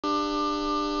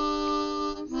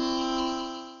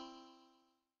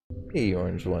Hey,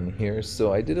 Orange One here.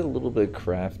 So I did a little bit of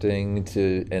crafting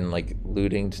to and like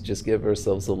looting to just give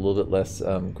ourselves a little bit less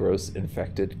gross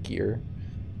infected gear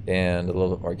and a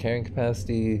little bit more carrying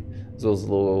capacity, as well as a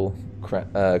little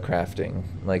crafting.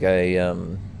 Like I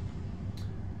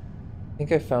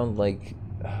think I found like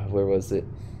where was it?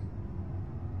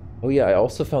 Oh yeah, I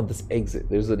also found this exit.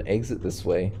 There's an exit this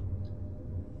way,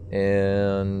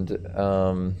 and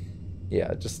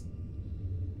yeah, just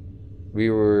we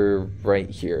were right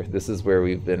here. This is where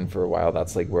we've been for a while.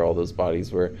 That's like where all those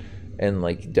bodies were. And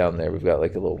like down there, we've got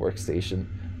like a little workstation.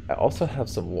 I also have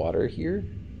some water here.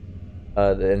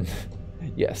 Then,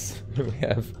 yes,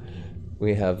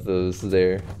 we have those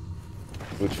there,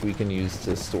 which we can use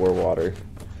to store water,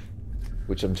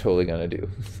 which I'm totally gonna do,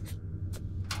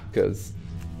 because,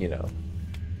 you know,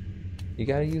 you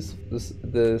gotta use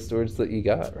the storage that you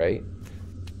got, right?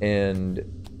 And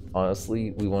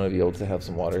honestly, we want to be able to have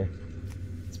some water.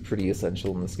 Pretty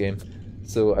essential in this game.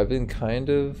 So I've been kind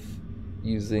of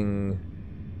using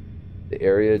the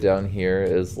area down here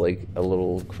as like a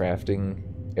little crafting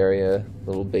area,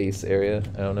 little base area.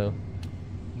 I don't know.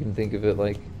 You can think of it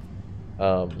like,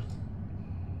 yeah,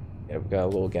 we've got a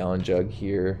little gallon jug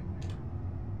here,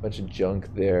 a bunch of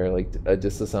junk there, like a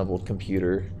disassembled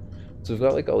computer. So we've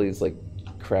got like all these like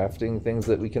crafting things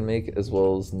that we can make, as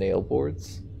well as nail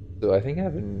boards. So I think I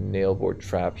have a nail board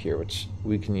trap here, which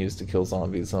we can use to kill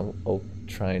zombies. I'll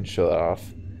try and show that off.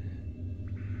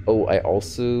 Oh, I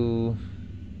also...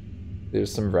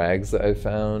 There's some rags that I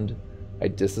found. I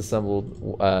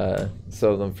disassembled some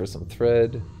of them for some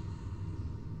thread,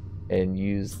 and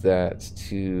used that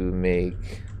to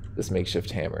make this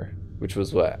makeshift hammer, which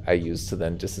was what I used to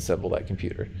then disassemble that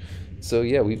computer. So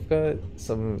yeah, we've got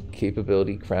some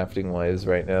capability crafting-wise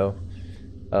right now.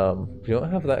 We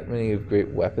don't have that many great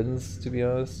weapons, to be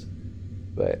honest,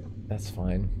 but that's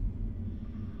fine.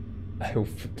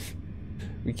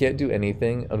 We can't do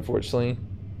anything, unfortunately,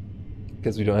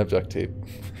 because we don't have duct tape.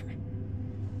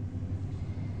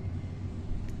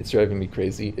 It's driving me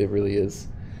crazy, it really is.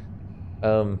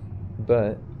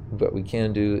 But what we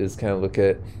can do is kind of look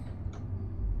at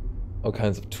all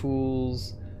kinds of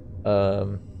tools.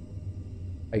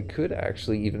 I could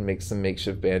actually even make some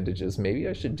makeshift bandages. Maybe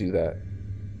I should do that.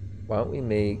 Why don't we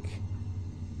make,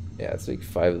 yeah, let's make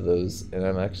 5 of those, and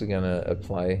I'm actually gonna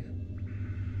apply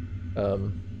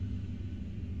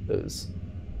those,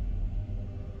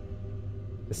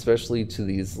 especially to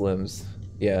these limbs.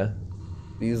 Yeah,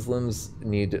 these limbs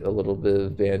need a little bit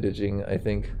of bandaging, I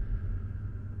think.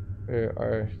 Where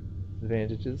are the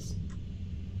bandages?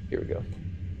 Here we go.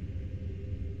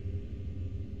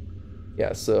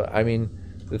 Yeah, so I mean,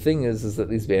 the thing is that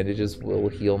these bandages will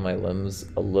heal my limbs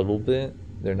a little bit.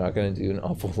 They're not going to do an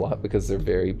awful lot because they're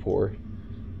very poor.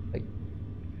 Like,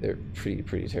 they're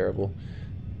pretty terrible.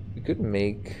 We could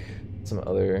make some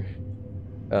other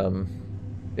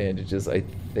bandages, I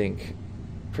think,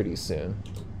 pretty soon.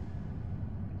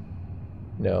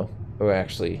 No. Oh,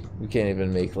 actually, we can't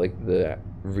even make, like, the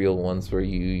real ones where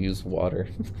you use water.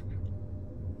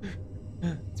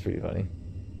 It's pretty funny.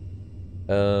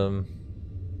 Where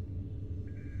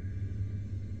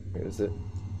is it?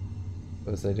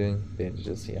 What was I doing?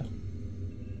 Bandages, yeah.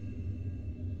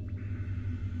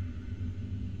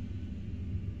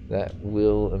 That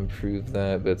will improve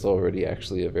that, but it's already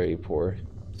actually a very poor.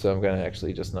 So I'm gonna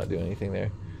actually just not do anything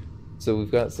there. So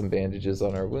we've got some bandages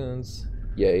on our wounds.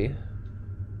 Yay.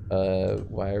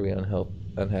 Why are we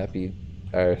unhappy?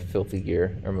 Our filthy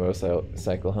gear, our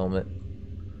motorcycle helmet.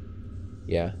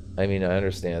 Yeah, I mean, I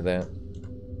understand that.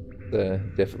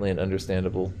 Definitely an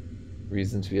understandable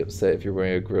reason to be upset if you're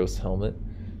wearing a gross helmet.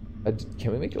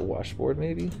 Can we make a washboard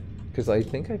maybe? Because I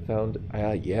think I found,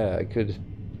 yeah, I could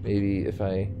maybe if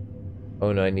I,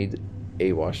 oh no, I need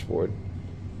a washboard.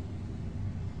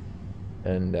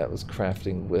 And that was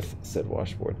crafting with said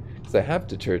washboard. Because I have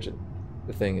detergent.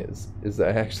 The thing is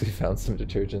that I actually found some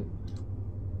detergent.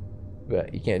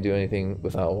 But you can't do anything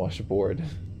without a washboard.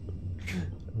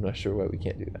 I'm not sure why we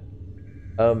can't do that.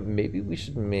 Maybe we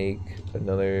should make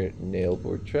another nail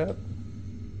board trap.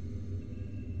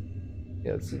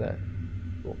 Yeah, let's do that.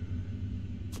 Cool.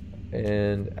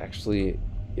 And actually,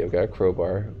 yeah, we've got a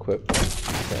crowbar equipped.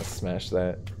 Gonna smash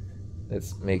that.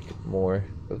 Let's make more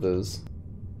of those.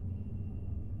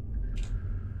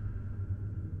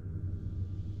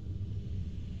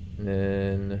 And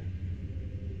then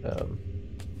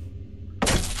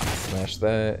smash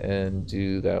that and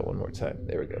do that one more time.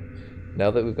 There we go.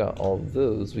 Now that we've got all of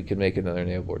those, we can make another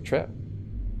nail board trap.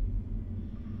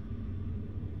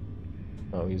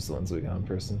 Oh, use the ones we got in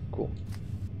person. Cool.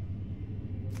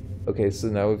 Okay, so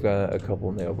now we've got a couple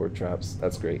nail board traps.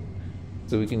 That's great.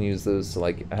 So we can use those to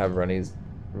like have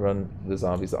run the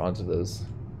zombies onto those,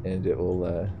 and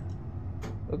it'll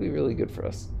be really good for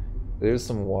us. There's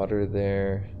some water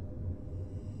there.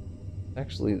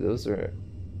 Actually,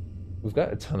 we've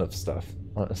got a ton of stuff,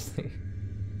 honestly.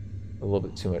 A little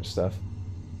bit too much stuff.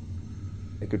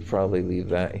 I could probably leave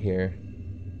that here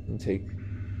and take...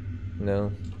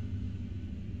 No.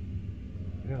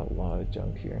 I got a lot of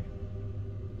junk here.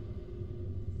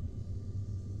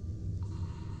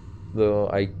 Though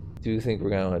I do think we're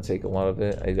going to want to take a lot of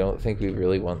it. I don't think we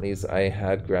really want these. I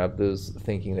had grabbed those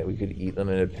thinking that we could eat them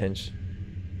in a pinch.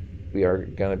 We are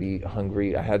going to be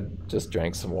hungry. I had just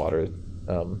drank some water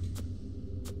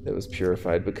that was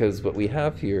purified, because what we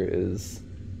have here is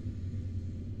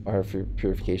our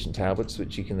purification tablets,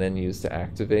 which you can then use to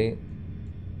activate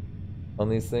on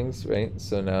these things, right?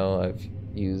 So now I've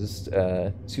used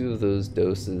 2 of those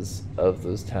doses of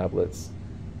those tablets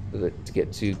to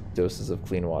get 2 doses of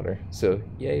clean water. So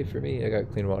yay for me, I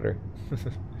got clean water.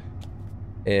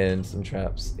 And some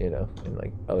traps, you know, and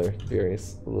like other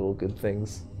various little good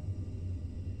things.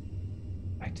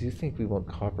 I do think we want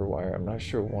copper wire. I'm not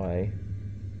sure why.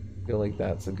 I feel like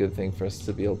that's a good thing for us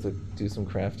to be able to do some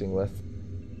crafting with.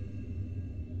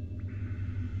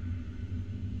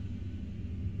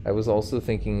 I was also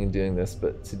thinking of doing this,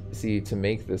 but to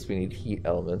make this we need heat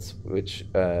elements, which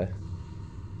to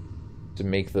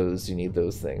make those you need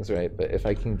those things, right? But if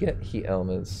I can get heat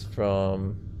elements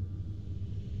from,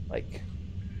 like,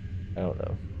 I don't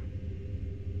know,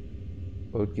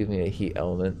 what would give me a heat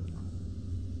element?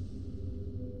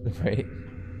 Right?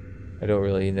 I don't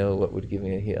really know what would give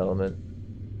me a heat element.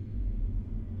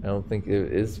 I don't think there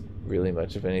is really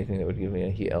much of anything that would give me a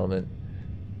heat element.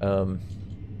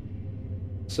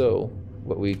 So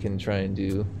what we can try and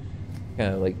do,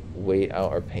 kind of like wait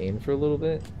out our pain for a little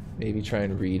bit, maybe try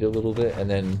and read a little bit, and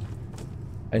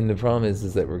the problem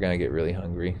is that we're gonna get really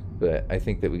hungry, but I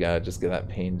think that we gotta just get that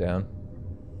pain down.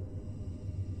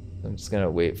 I'm just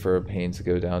gonna wait for our pain to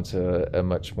go down to a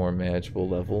much more manageable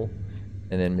level,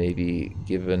 and then maybe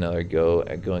give it another go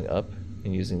at going up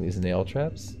and using these nail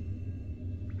traps.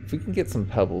 If we can get some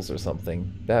pebbles or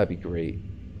something, that'd be great.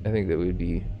 I think that we'd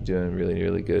be doing really,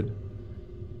 really good.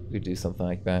 We could do something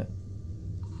like that.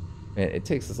 Man, it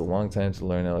takes us a long time to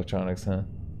learn electronics, huh?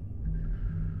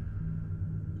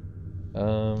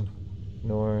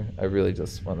 Nor I really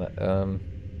just want that.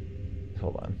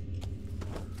 Hold on.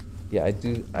 Yeah,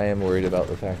 I am worried about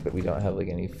the fact that we don't have like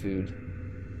any food.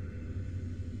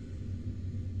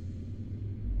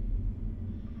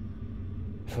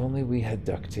 If only we had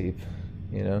duct tape,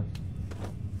 you know?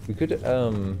 We could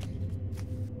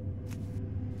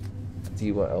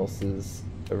see what else is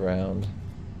around.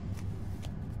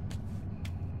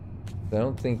 I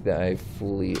don't think that I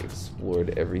fully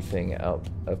explored everything out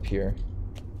up here.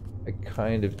 I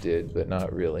kind of did, but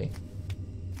not really.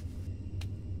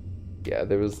 Yeah,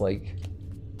 there was like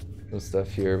some stuff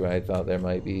here, but I thought there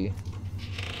might be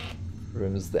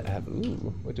rooms that have...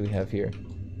 Ooh, what do we have here?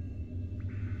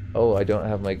 Oh, I don't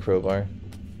have my crowbar.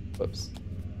 Whoops.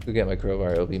 If we get my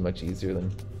crowbar, it'll be much easier than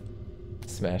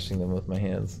smashing them with my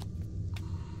hands.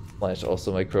 Slash,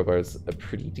 also my crowbar is a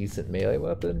pretty decent melee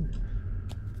weapon.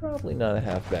 Probably not a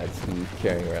half bad to be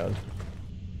carrying around.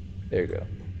 There you go.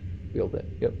 Wield it.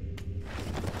 Yep.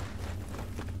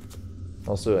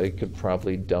 Also, I could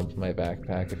probably dump my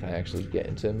backpack if I actually get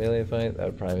into a melee fight. That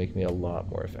would probably make me a lot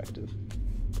more effective.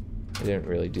 I didn't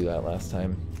really do that last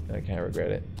time, and I kind of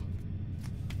regret it.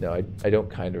 No, I don't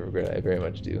kind of regret it. I very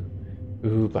much do.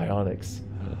 Ooh, bionics.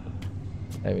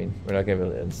 I mean, we're not going to be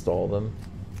able to install them,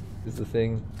 is the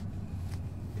thing.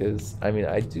 Because, I mean,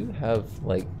 I do have,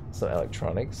 like, some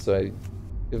electronics, so I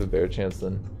have a better chance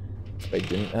than if I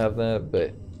didn't have that,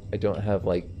 but I don't have,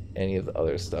 like, any of the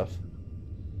other stuff.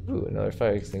 Ooh, another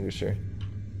fire extinguisher.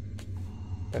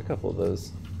 Got a couple of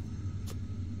those.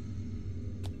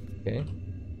 Okay.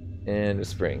 And a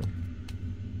spring.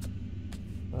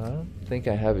 I don't think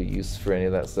I have a use for any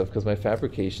of that stuff because my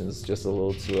fabrication is just a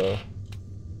little too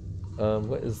low.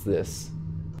 What is this?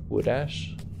 Wood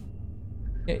ash?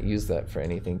 Can't use that for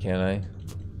anything, can I?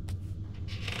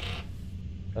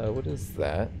 What is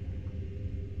that?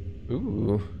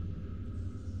 Ooh.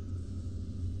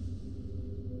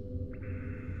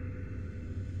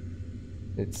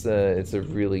 It's a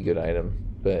really good item,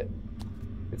 but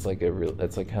it's like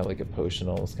it's like kind of like a potion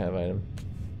almost kind of item.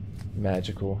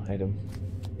 Magical item,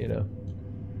 you know.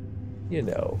 You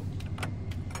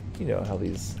know how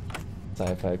these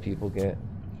sci-fi people get.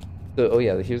 So, oh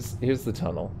yeah, here's the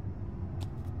tunnel.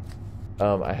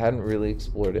 I hadn't really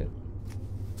explored it,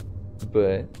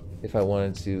 but if I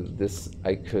wanted to,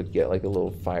 I could get like a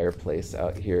little fireplace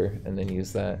out here and then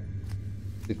use that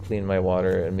to clean my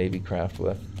water and maybe craft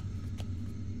with.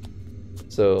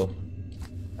 So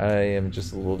I am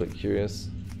just a little bit curious,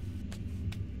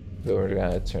 but we're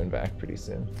gonna turn back pretty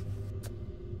soon.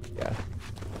 Yeah,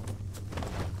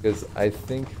 because I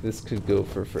think this could go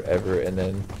for forever, and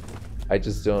then I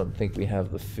just don't think we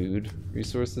have the food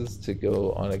resources to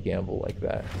go on a gamble like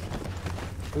that.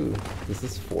 Ooh, does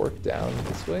this fork down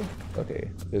this way? Okay,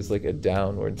 there's like a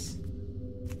downwards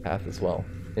path as well.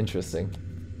 Interesting.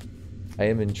 I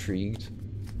am intrigued,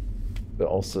 but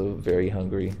also very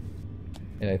hungry,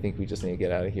 and I think we just need to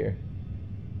get out of here.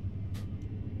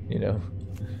 You know?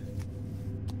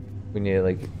 We need to,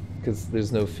 like, because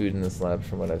there's no food in this lab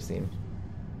from what I've seen.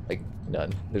 Like,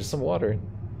 none. There's some water.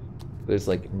 There's,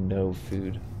 like, no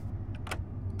food.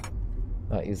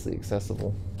 Not easily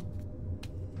accessible.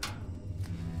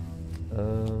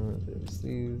 There's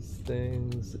these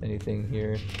things. Anything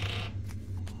here?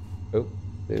 Oh,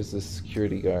 there's a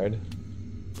security guard.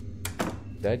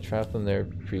 Did I trap them there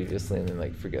previously and then,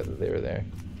 like, forget that they were there?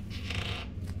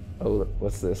 Oh,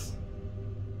 what's this?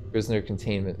 Prisoner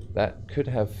containment. That could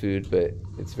have food, but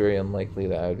it's very unlikely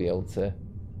that I would be able to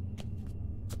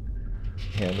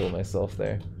handle myself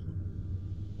there.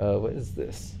 What is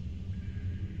this?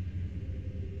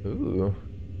 Ooh.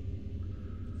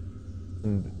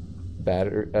 Some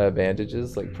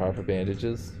bandages, like proper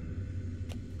bandages.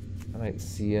 I might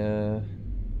see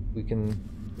we can,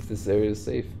 if this area is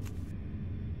safe.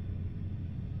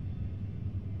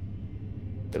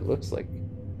 It looks like,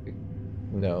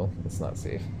 no, it's not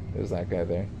safe. There's that guy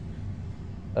there.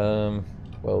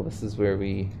 Well, this is where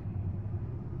we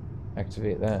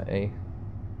activate that, eh?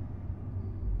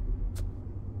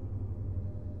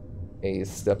 A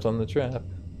stepped on the trap.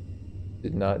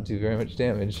 Did not do very much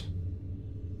damage.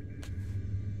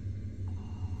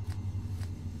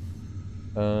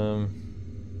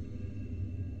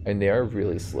 And they are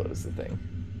really slow is the thing.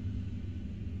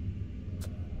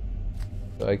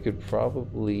 So I could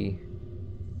probably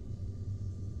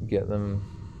get them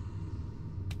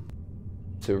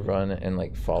to run and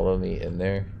like follow me in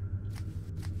there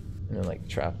and then like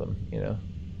trap them, you know?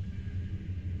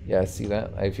 Yeah, see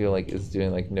that? I feel like it's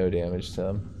doing like no damage to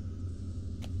them.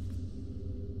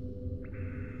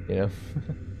 You know?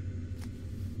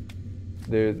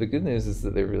 The good news is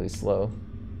that they're really slow.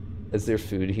 Is there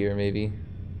food here maybe?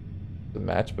 The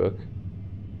matchbook.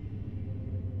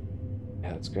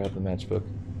 Yeah, let's grab the matchbook.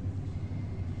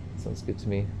 Sounds good to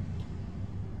me.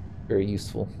 Very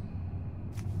useful.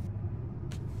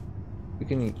 We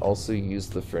can also use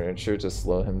the furniture to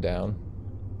slow him down.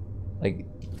 Like,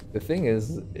 the thing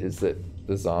is that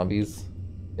the zombies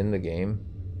in the game,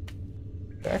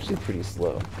 they're actually pretty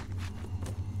slow.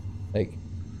 Like,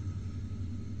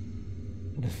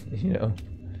 you know.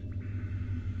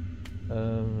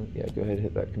 Yeah, go ahead,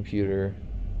 hit that computer.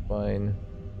 Fine.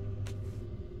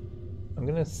 I'm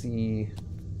gonna see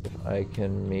if I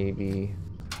can maybe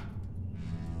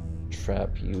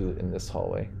trap you in this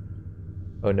hallway.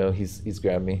 Oh no, he's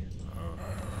grabbed me.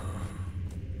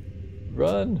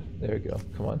 Run! There we go.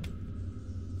 Come on.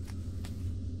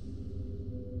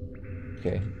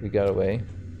 Okay, we got away.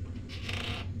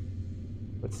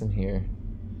 What's in here?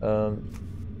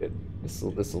 Good.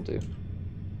 This'll do.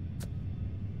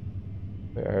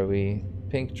 Where are we?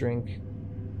 Pink drink.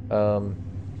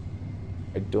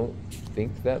 I don't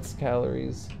think that's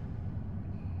calories.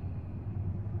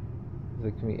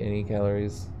 There can be any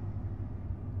calories.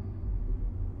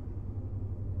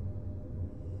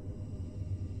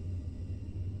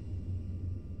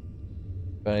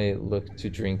 If I look to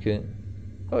drink it.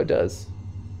 Oh, it does.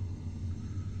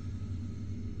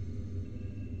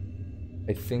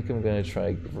 I think I'm gonna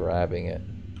try grabbing it.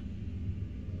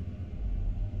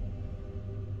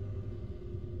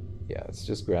 Yeah, let's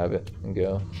just grab it and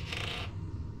go.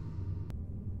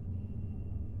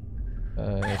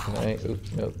 Can I?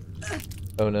 Oops, nope.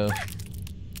 Oh no.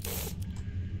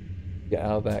 Get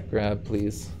out of that grab,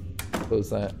 please.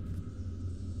 Close that.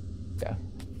 Yeah.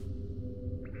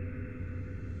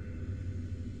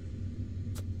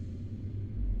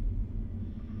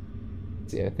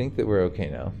 See, I think that we're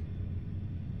okay now.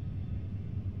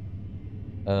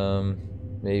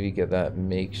 Maybe get that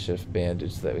makeshift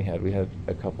bandage that we had. We had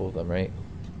a couple of them, right?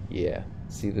 Yeah.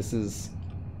 See, this is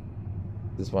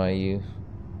why you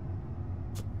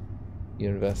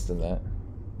invest in that.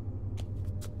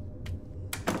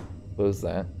 Close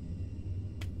that.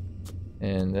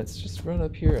 And let's just run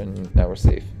up here and now we're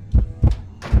safe.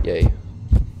 Yay.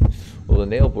 Well, the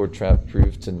nail board trap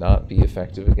proved to not be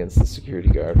effective against the security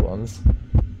guard ones.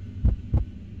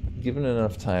 Given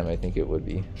enough time, I think it would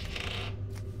be.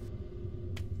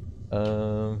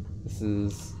 This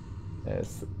is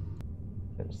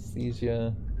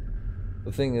anesthesia.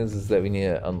 The thing is that we need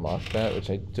to unlock that, which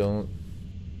I don't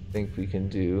think we can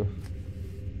do.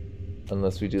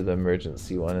 Unless we do the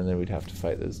emergency one, and then we'd have to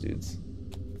fight those dudes.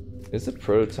 There's a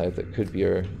prototype that could be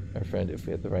our friend if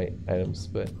we had the right items,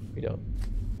 but we don't.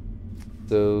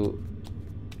 So,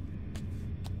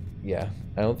 yeah.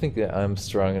 I don't think that I'm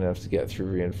strong enough to get through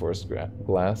reinforced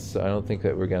glass, so I don't think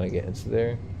that we're gonna get into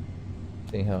there.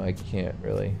 Seeing how I can't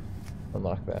really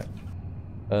unlock that.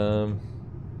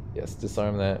 Yes,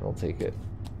 disarm that and we'll take it.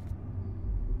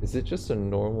 Is it just a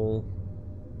normal...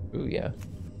 Ooh, yeah.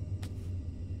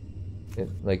 It,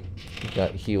 like,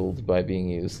 got healed by being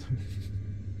used.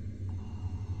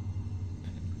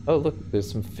 Oh, look, there's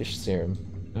some fish serum.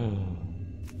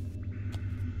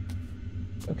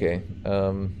 Okay,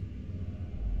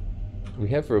 we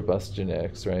have robust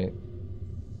genetics, right?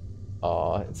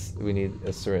 Aw, we need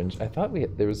a syringe. I thought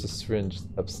there was a syringe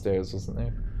upstairs, wasn't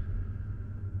there?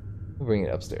 We'll bring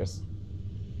it upstairs.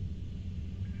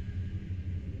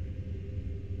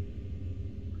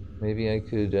 Maybe I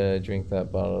could drink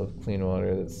that bottle of clean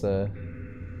water that's, I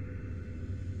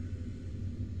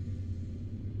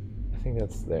think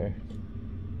that's there.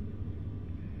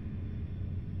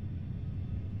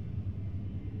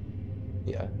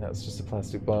 Yeah, that's just a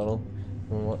plastic bottle.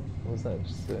 And what was that?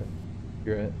 Just a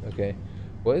urine? Okay.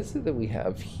 What is it that we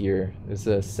have here? There's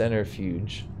a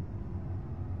centrifuge.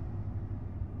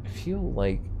 I feel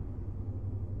like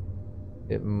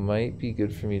it might be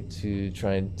good for me to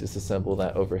try and disassemble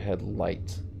that overhead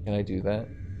light. Can I do that?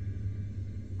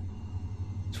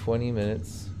 20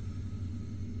 minutes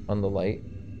on the light.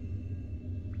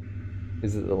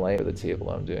 Is it the light or the table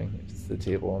I'm doing? If it's the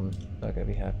table, I'm not gonna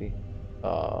be happy.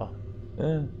 Aw.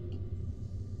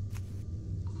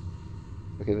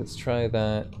 Okay, let's try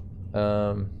that.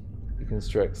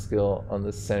 Deconstruct skill on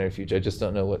the centrifuge. I just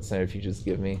don't know what centrifuges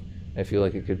give me. I feel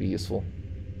like it could be useful.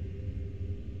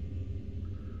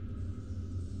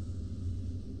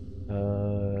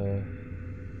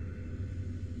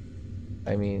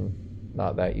 I mean,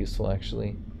 not that useful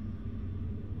actually.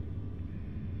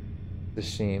 It's a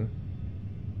shame.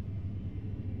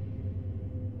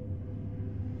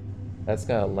 That's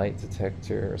got a light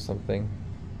detector or something.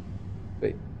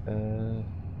 Wait,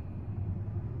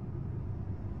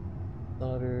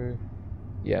 solder.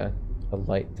 Yeah, a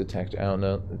light detector. I don't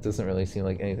know. It doesn't really seem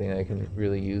like anything I can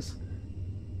really use.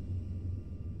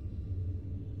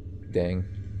 Dang.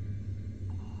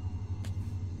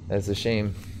 That's a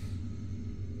shame.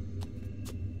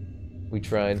 We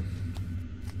tried.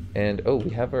 And oh,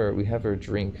 we have our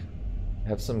drink.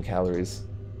 Have some calories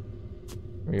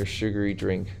from your sugary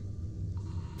drink.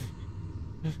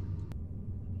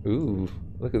 Ooh,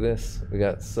 look at this. We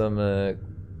got some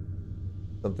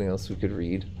something else we could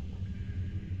read.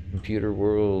 Computer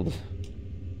world.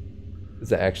 Does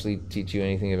that actually teach you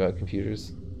anything about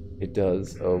computers? It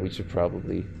does. Oh, we should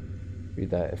probably read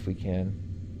that if we can.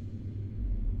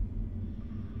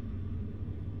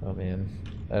 Oh man,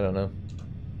 I don't know.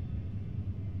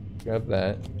 Grab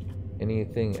that.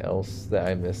 Anything else that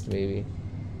I missed maybe?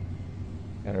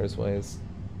 Counters wise?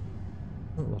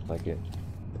 Doesn't look like it.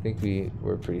 I think we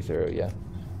were pretty thorough, yeah.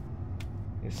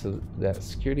 Okay, so that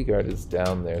security guard is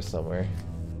down there somewhere.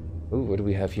 Ooh, what do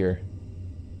we have here?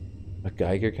 A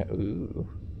Geiger count. Ooh,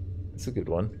 that's a good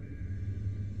one.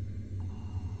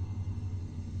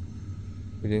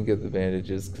 We didn't get the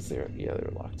bandages because they're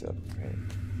locked up, right?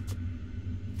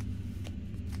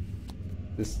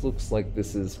 This looks like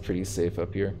this is pretty safe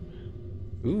up here.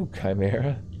 Ooh,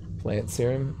 Chimera. Plant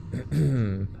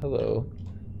serum. Hello.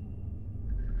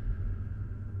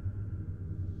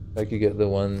 If I could get the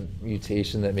one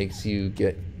mutation that makes you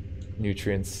get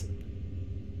nutrients,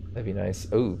 that'd be nice.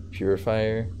 Oh,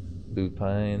 Purifier,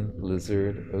 Lupine,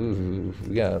 Lizard. Ooh,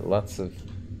 we got lots of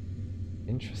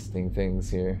interesting things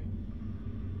here.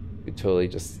 We totally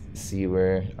just see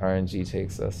where RNG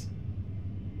takes us.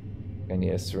 I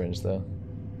need a syringe though.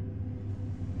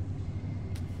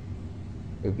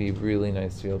 It would be really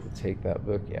nice to be able to take that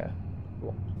book. Yeah,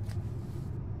 cool.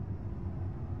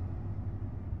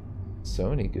 So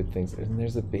many good things. And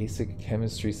there's a basic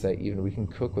chemistry site even. We can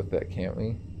cook with that, can't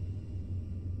we?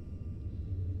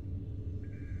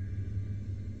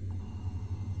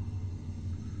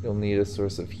 You'll need a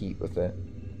source of heat with it.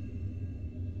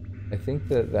 I think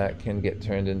that can get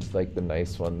turned into like the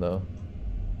nice one though.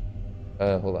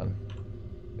 Hold on.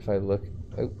 If I look...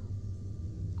 Oh.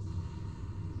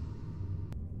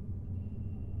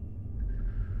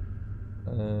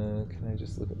 Can I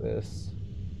just look at this?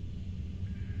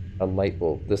 A light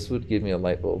bulb. This would give me a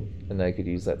light bulb, and I could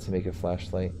use that to make a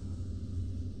flashlight.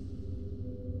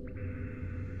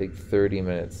 Take 30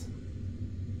 minutes.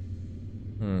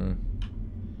 I'm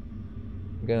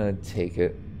gonna take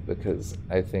it because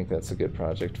I think that's a good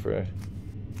project for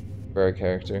for our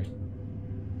character.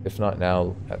 If not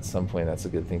now, at some point that's a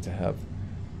good thing to have.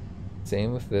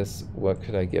 Same with this. What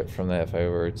could I get from that if I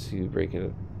were to break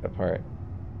it apart?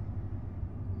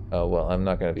 Oh, well, I'm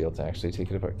not going to be able to actually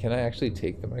take it apart. Can I actually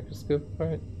take the microscope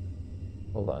apart?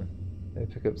 Hold on. Did I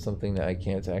pick up something that I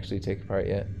can't actually take apart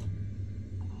yet?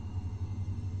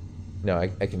 No, I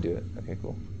can do it. Okay,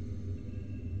 cool.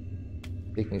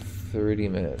 Take me 30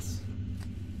 minutes.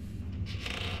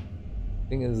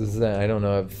 Thing is that I don't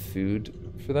know I have food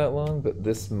for that long, but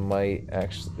this might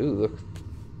actually... Ooh, look.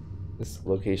 This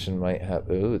location might have...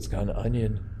 Ooh, it's got an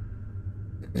onion.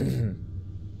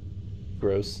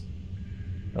 Gross.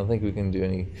 I don't think we can do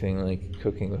anything like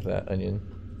cooking with that onion.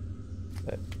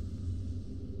 But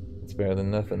it's better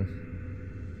than nothing.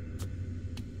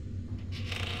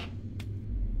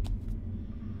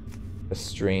 A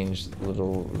strange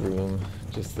little room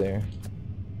just there.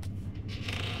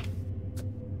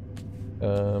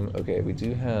 Okay, we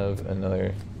do have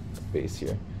another space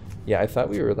here. Yeah, I thought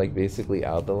we were like basically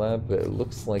out of the lab, but it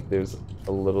looks like there's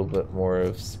a little bit more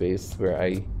of space where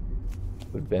I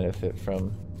would benefit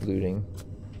from looting.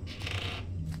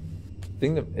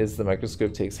 Thing that is, the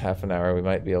microscope takes half an hour. We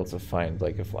might be able to find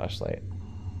like a flashlight.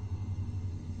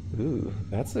 Ooh,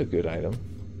 that's a good item.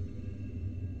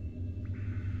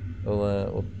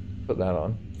 We'll put that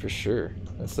on for sure.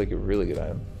 That's like a really good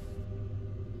item.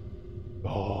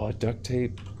 Oh, duct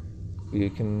tape. We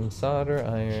can solder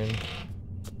iron.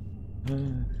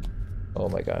 Oh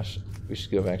my gosh, we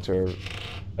should go back to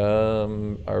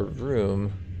our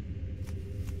room.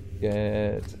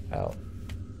 Get out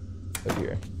of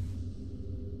here.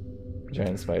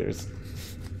 Giant spiders.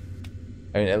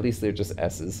 I mean, at least they're just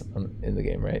S's in the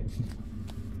game, right?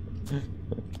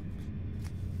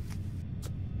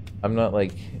 I'm not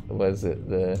like, what is it,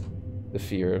 the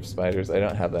fear of spiders. I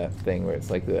don't have that thing where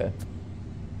it's like where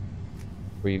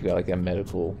you've got like a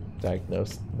medical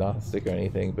diagnostic or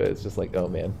anything, but it's just like, oh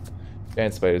man,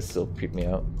 giant spiders still creep me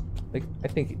out. Like, I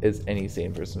think as any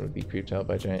sane person would be creeped out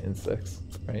by giant insects,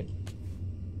 right?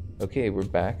 Okay, we're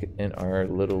back in our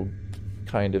little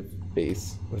kind of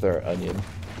base with our onion.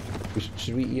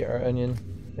 Should we eat our onion?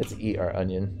 Let's eat our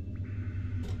onion.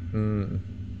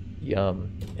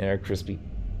 Yum. And our crispy.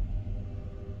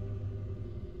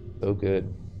 So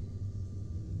good.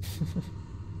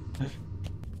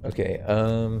 Okay,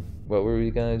 what were we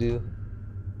gonna do?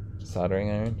 Soldering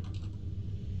iron?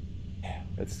 Yeah,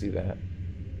 let's do that.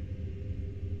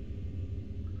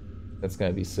 That's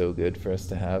gonna be so good for us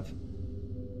to have.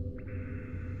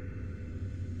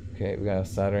 Okay, we got a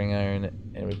soldering iron,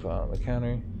 and we put it on the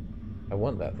counter. I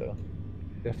want that, though.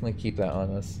 Definitely keep that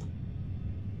on us.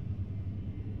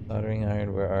 Soldering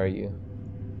iron, where are you?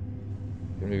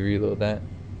 Can we reload that?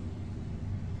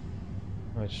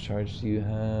 How much charge do you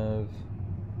have?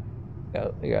 Yeah,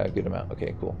 you got a good amount.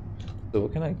 Okay, cool. So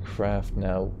what can I craft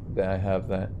now that I have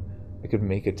that? I could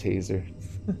make a taser.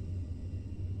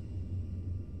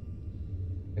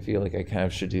 I feel like I kind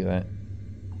of should do that.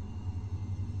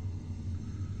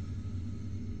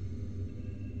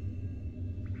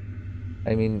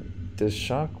 I mean, does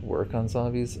shock work on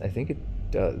zombies? I think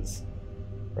it does,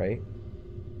 right?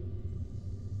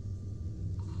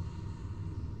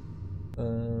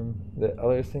 The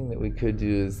other thing that we could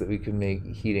do is that we could make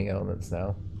heating elements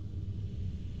now.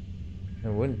 It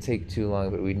wouldn't take too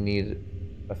long, but we'd need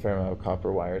a fair amount of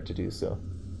copper wire to do so.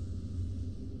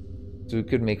 So we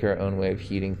could make our own way of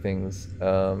heating things.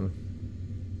 I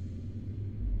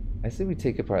say we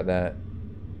take apart that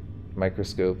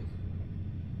microscope.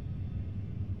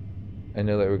 I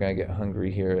know that we're gonna get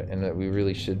hungry here and that we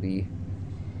really should be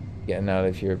getting out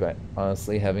of here, but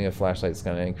honestly, having a flashlight is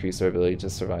gonna increase our ability to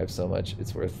survive so much.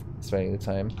 It's worth spending the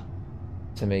time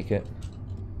to make it.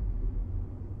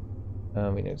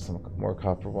 We need some more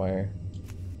copper wire.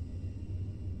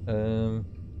 If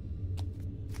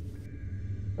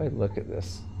I look at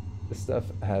this stuff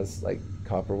has like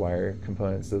copper wire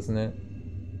components, doesn't it?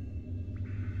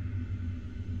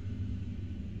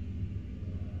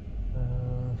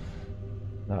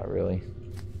 Not really.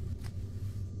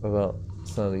 What about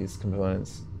some of these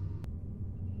components?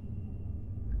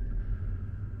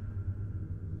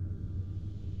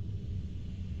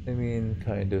 I mean,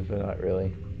 kind of, but not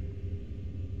really.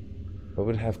 What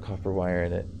would have copper wire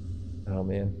in it? Oh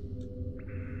man.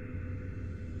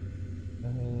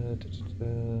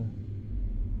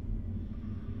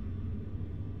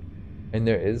 And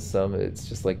there is some, it's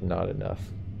just like not enough.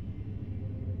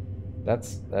 That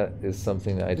is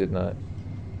something that I did not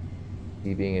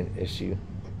see being an issue.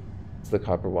 It's the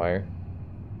copper wire.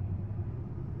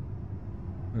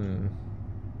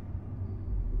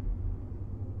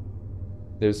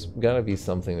 There's gotta be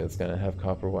something that's gonna have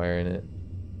copper wire in it.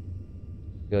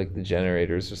 feel like the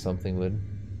generators or something would.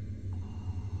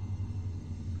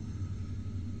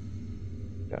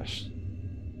 Gosh,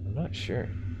 I'm not sure.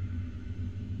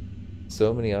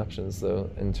 So many options though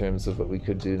in terms of what we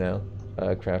could do now,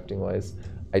 crafting wise.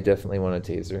 I definitely want a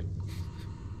taser.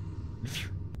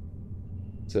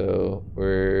 So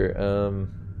we're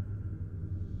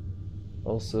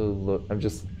also look. I'm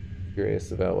just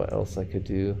curious about what else I could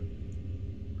do.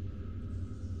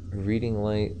 A reading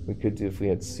light we could do if we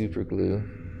had super glue.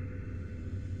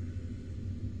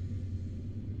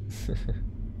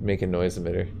 Make a noise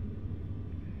emitter.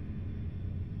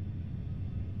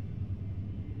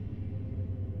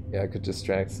 Yeah, I could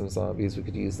distract some zombies. We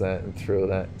could use that and throw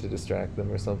that to distract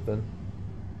them or something.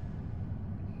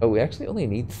 Oh, we actually only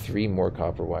need 3 more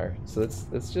copper wire. So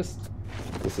let's just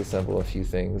disassemble a few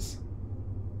things.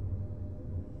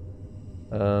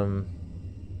 What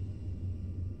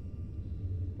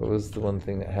was the one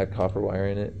thing that had copper wire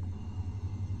in it?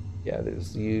 Yeah,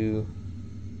 there's you.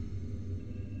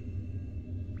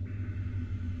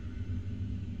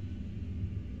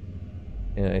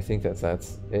 And I think that's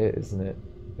it, isn't it?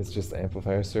 It's just the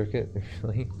amplifier circuit,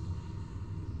 really?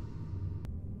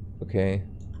 Okay.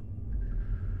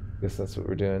 Guess that's what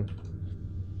we're doing.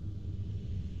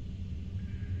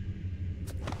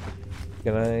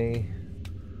 Can I...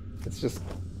 It's just...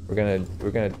 We're gonna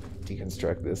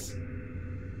deconstruct this.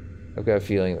 I've got a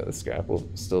feeling that the scrap will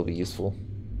still be useful.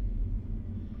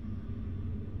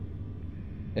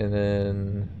 And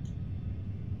then...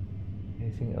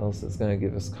 Anything else that's gonna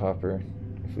give us copper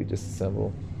if we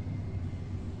disassemble?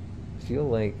 I feel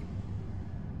like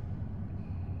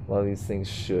a lot of these things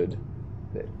should,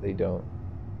 they don't.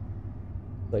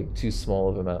 Like too small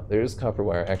of amount. There is copper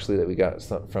wire actually that we got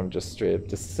from just straight up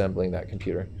disassembling that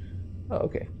computer. Oh,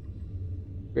 okay.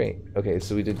 Great. Okay,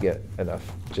 so we did get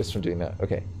enough just from doing that.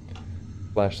 Okay.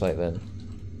 Flashlight then.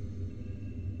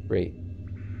 Great.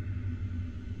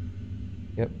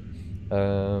 Yep.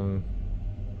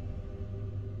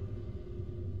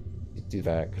 Do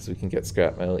that because we can get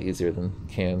scrap metal easier than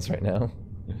cans right now.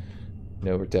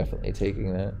 No, we're definitely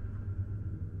taking that.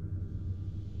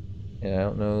 And I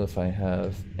don't know if I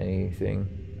have anything.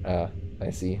 I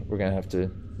see. We're gonna have to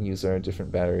use our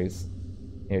different batteries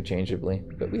interchangeably,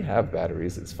 but we have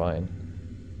batteries, it's fine.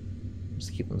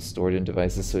 Just keep them stored in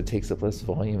devices so it takes up less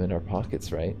volume in our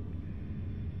pockets, right?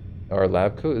 Our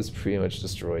lab coat is pretty much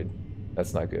destroyed.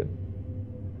 That's not good.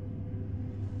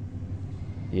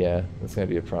 Yeah, that's gonna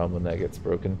be a problem when that gets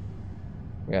broken.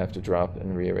 We're gonna have to drop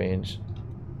and rearrange.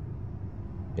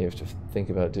 You have to think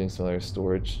about doing some other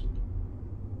storage.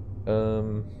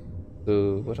 So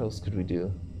what else could we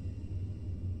do?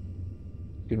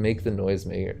 We could make the noise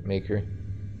maker.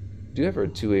 We do have our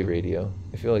 2-way radio.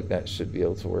 I feel like that should be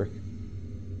able to work.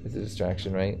 It's a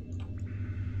distraction, right?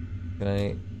 Can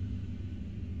I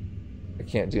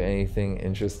can't do anything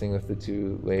interesting with the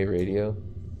 2-way radio.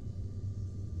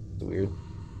 It's weird.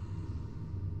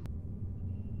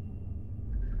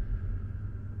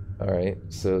 Alright,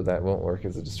 so that won't work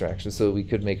as a distraction. So we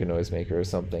could make a noisemaker or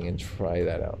something and try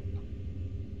that out.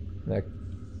 That,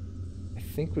 I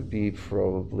think, would be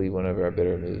probably one of our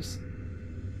better moves.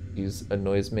 Use a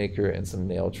noisemaker and some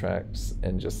nail tracks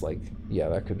and just like, yeah,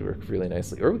 that could work really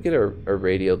nicely. Or we get our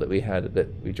radio that we had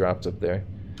that we dropped up there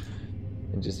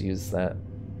and just use that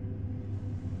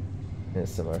in a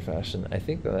similar fashion. I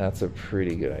think that that's a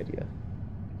pretty good idea.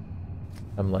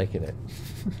 I'm liking it.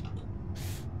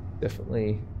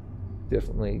 Definitely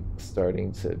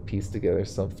starting to piece together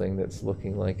something that's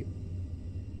looking like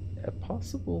a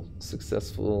possible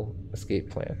successful escape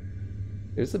plan.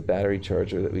 There's a battery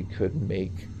charger that we could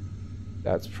make.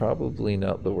 That's probably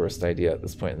not the worst idea at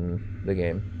this point in the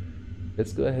game.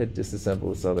 Let's go ahead and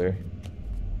disassemble this other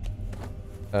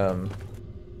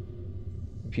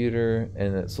computer,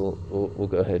 and we'll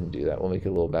go ahead and do that. We'll make a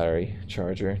little battery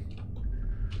charger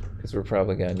because we're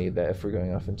probably gonna need that if we're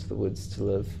going off into the woods to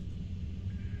live.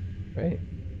 Right?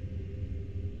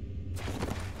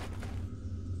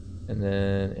 And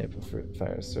then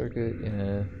amplifier circuit,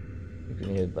 yeah. I think we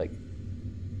needed like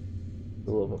a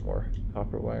little bit more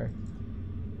copper wire.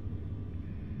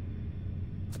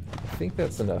 I think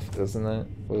that's enough, doesn't that?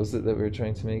 What was it that we were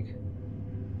trying to make?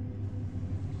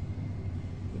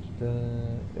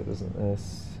 It wasn't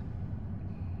this.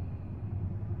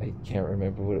 I can't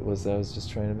remember what it was that I was just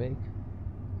trying to make.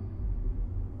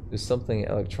 There's something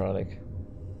electronic.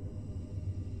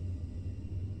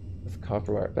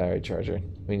 Copper wire battery charger.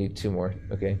 We need 2 more.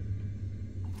 Okay.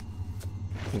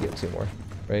 We can get 2 more,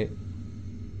 right?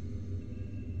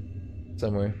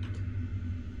 Somewhere.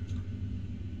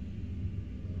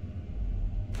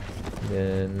 And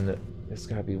then there's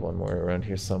gotta be 1 more around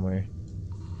here somewhere.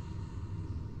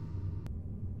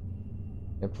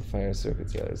 Amplifier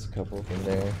circuits, yeah, there's a couple of them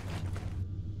there.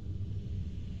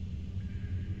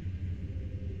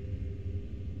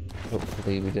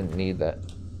 Hopefully we didn't need that,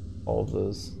 all of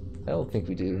those. I don't think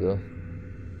we do though.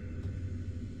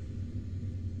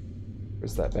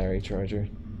 Where's that battery charger?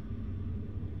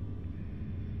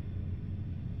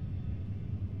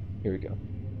 Here we go.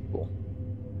 Cool.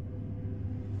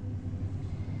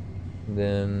 And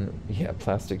then, yeah,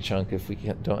 plastic chunk if we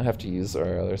don't have to use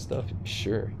our other stuff.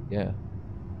 Sure, yeah.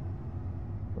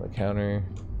 On the counter,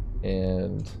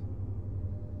 and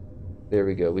there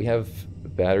we go. We have a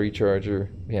battery charger.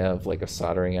 We have like a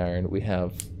soldering iron. We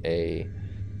have a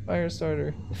fire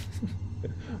starter.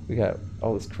 We got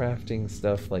all this crafting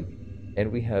stuff, like, and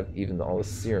we have even all the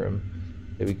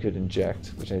serum that we could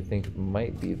inject, which I think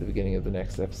might be the beginning of the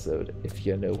next episode, if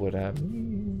you know what I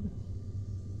mean.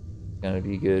 It's gonna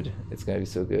be good. It's gonna be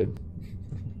so good.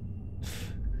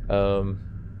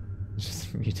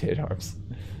 Just mutated arms.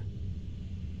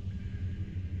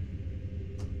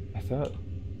 I thought,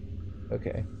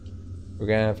 okay, we're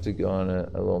gonna have to go on a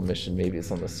little mission. Maybe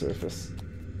it's on the surface.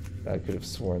 I could have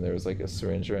sworn there was like a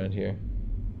syringe around here.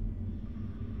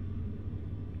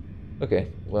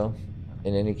 Okay, well,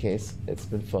 in any case, it's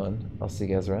been fun. I'll see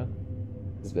you guys around.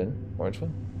 This has been Orange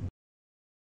One.